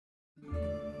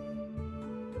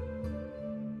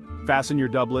Fasten your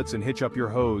doublets and hitch up your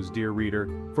hose, dear reader,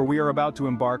 for we are about to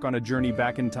embark on a journey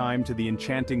back in time to the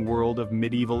enchanting world of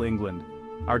medieval England.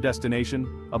 Our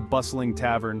destination, a bustling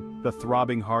tavern, the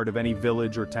throbbing heart of any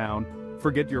village or town.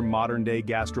 Forget your modern-day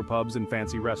gastropubs and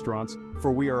fancy restaurants,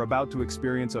 for we are about to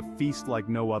experience a feast like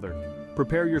no other.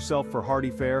 Prepare yourself for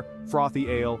hearty fare, frothy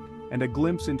ale, and a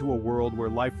glimpse into a world where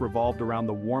life revolved around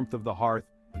the warmth of the hearth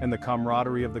and the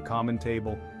camaraderie of the common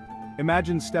table.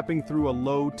 Imagine stepping through a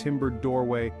low, timbered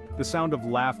doorway, the sound of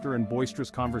laughter and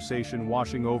boisterous conversation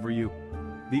washing over you.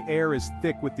 The air is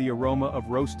thick with the aroma of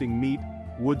roasting meat,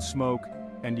 wood smoke,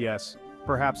 and yes,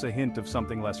 perhaps a hint of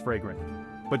something less fragrant.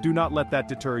 But do not let that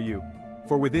deter you,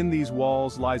 for within these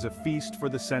walls lies a feast for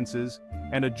the senses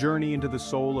and a journey into the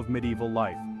soul of medieval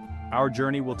life. Our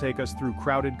journey will take us through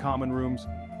crowded common rooms,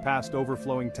 past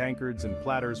overflowing tankards and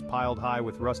platters piled high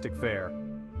with rustic fare.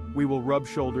 We will rub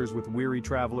shoulders with weary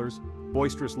travelers,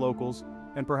 boisterous locals,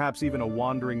 and perhaps even a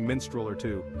wandering minstrel or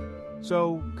two.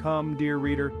 So, come, dear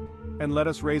reader, and let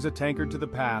us raise a tankard to the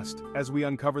past as we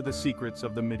uncover the secrets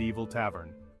of the medieval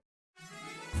tavern.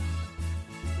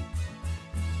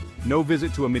 No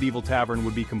visit to a medieval tavern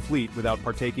would be complete without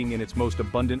partaking in its most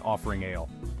abundant offering ale.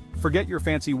 Forget your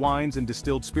fancy wines and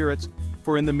distilled spirits,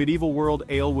 for in the medieval world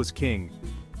ale was king.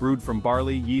 Brewed from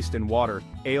barley, yeast and water,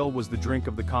 ale was the drink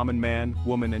of the common man,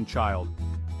 woman and child.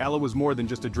 Ale was more than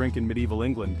just a drink in medieval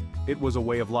England, it was a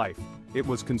way of life. It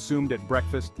was consumed at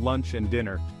breakfast, lunch and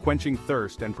dinner, quenching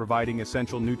thirst and providing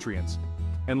essential nutrients.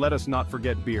 And let us not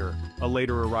forget beer, a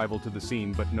later arrival to the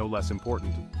scene but no less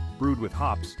important. Brewed with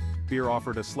hops, beer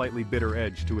offered a slightly bitter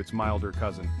edge to its milder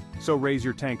cousin. So raise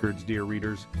your tankards, dear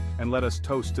readers, and let us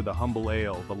toast to the humble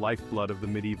ale, the lifeblood of the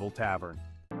medieval tavern.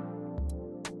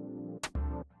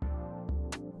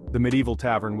 The medieval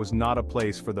tavern was not a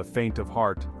place for the faint of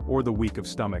heart or the weak of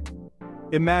stomach.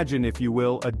 Imagine, if you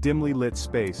will, a dimly lit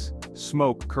space,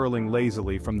 smoke curling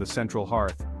lazily from the central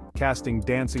hearth, casting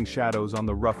dancing shadows on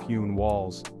the rough-hewn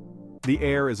walls. The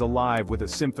air is alive with a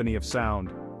symphony of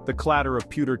sound, the clatter of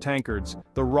pewter tankards,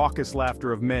 the raucous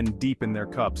laughter of men deep in their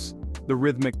cups, the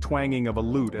rhythmic twanging of a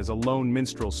lute as a lone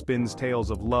minstrel spins tales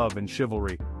of love and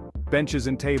chivalry. Benches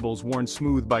and tables worn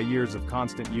smooth by years of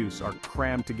constant use are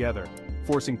crammed together,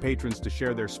 forcing patrons to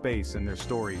share their space and their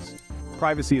stories.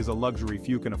 Privacy is a luxury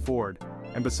few can afford,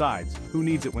 and besides, who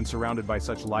needs it when surrounded by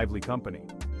such lively company?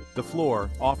 The floor,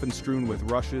 often strewn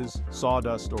with rushes,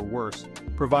 sawdust or worse,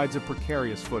 provides a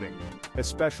precarious footing,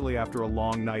 especially after a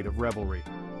long night of revelry.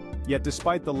 Yet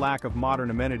despite the lack of modern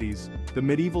amenities, the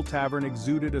medieval tavern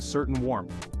exuded a certain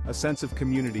warmth, a sense of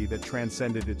community that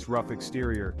transcended its rough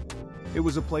exterior. It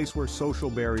was a place where social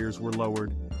barriers were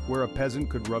lowered, where a peasant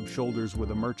could rub shoulders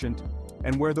with a merchant,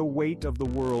 and where the weight of the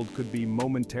world could be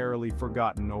momentarily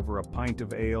forgotten over a pint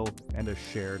of ale and a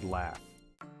shared laugh.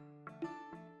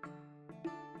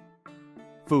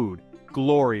 Food,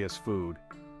 glorious food.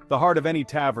 The heart of any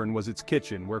tavern was its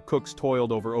kitchen, where cooks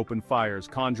toiled over open fires,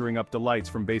 conjuring up delights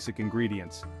from basic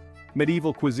ingredients.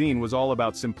 Medieval cuisine was all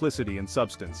about simplicity and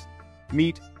substance.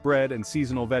 Meat, bread, and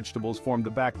seasonal vegetables formed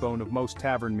the backbone of most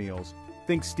tavern meals.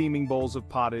 Think steaming bowls of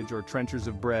pottage or trenchers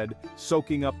of bread,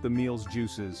 soaking up the meal's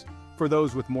juices. For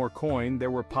those with more coin, there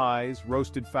were pies,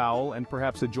 roasted fowl, and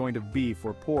perhaps a joint of beef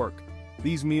or pork.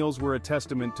 These meals were a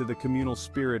testament to the communal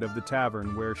spirit of the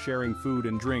tavern, where sharing food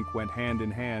and drink went hand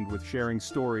in hand with sharing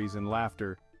stories and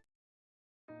laughter.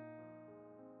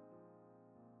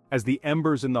 As the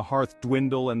embers in the hearth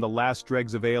dwindle and the last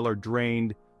dregs of ale are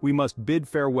drained, we must bid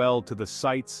farewell to the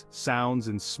sights, sounds,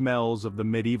 and smells of the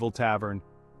medieval tavern.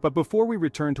 But before we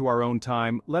return to our own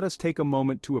time, let us take a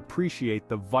moment to appreciate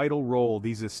the vital role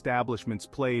these establishments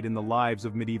played in the lives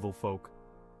of medieval folk.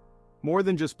 More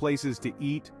than just places to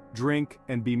eat, drink,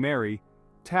 and be merry,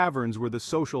 taverns were the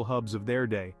social hubs of their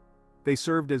day. They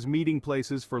served as meeting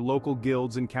places for local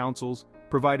guilds and councils,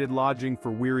 provided lodging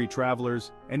for weary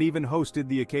travelers, and even hosted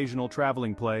the occasional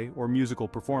traveling play or musical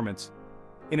performance.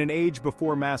 In an age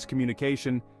before mass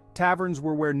communication, taverns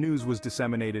were where news was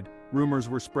disseminated, rumors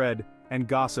were spread, and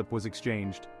gossip was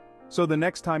exchanged. So the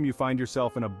next time you find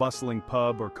yourself in a bustling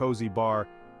pub or cozy bar,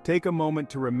 take a moment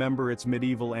to remember its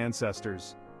medieval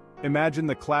ancestors. Imagine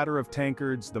the clatter of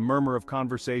tankards, the murmur of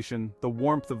conversation, the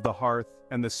warmth of the hearth,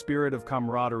 and the spirit of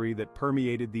camaraderie that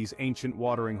permeated these ancient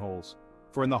watering holes.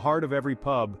 For in the heart of every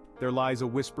pub, there lies a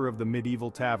whisper of the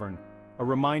medieval tavern, a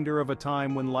reminder of a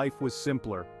time when life was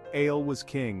simpler, ale was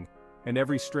king, and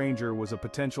every stranger was a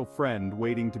potential friend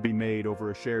waiting to be made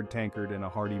over a shared tankard and a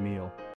hearty meal.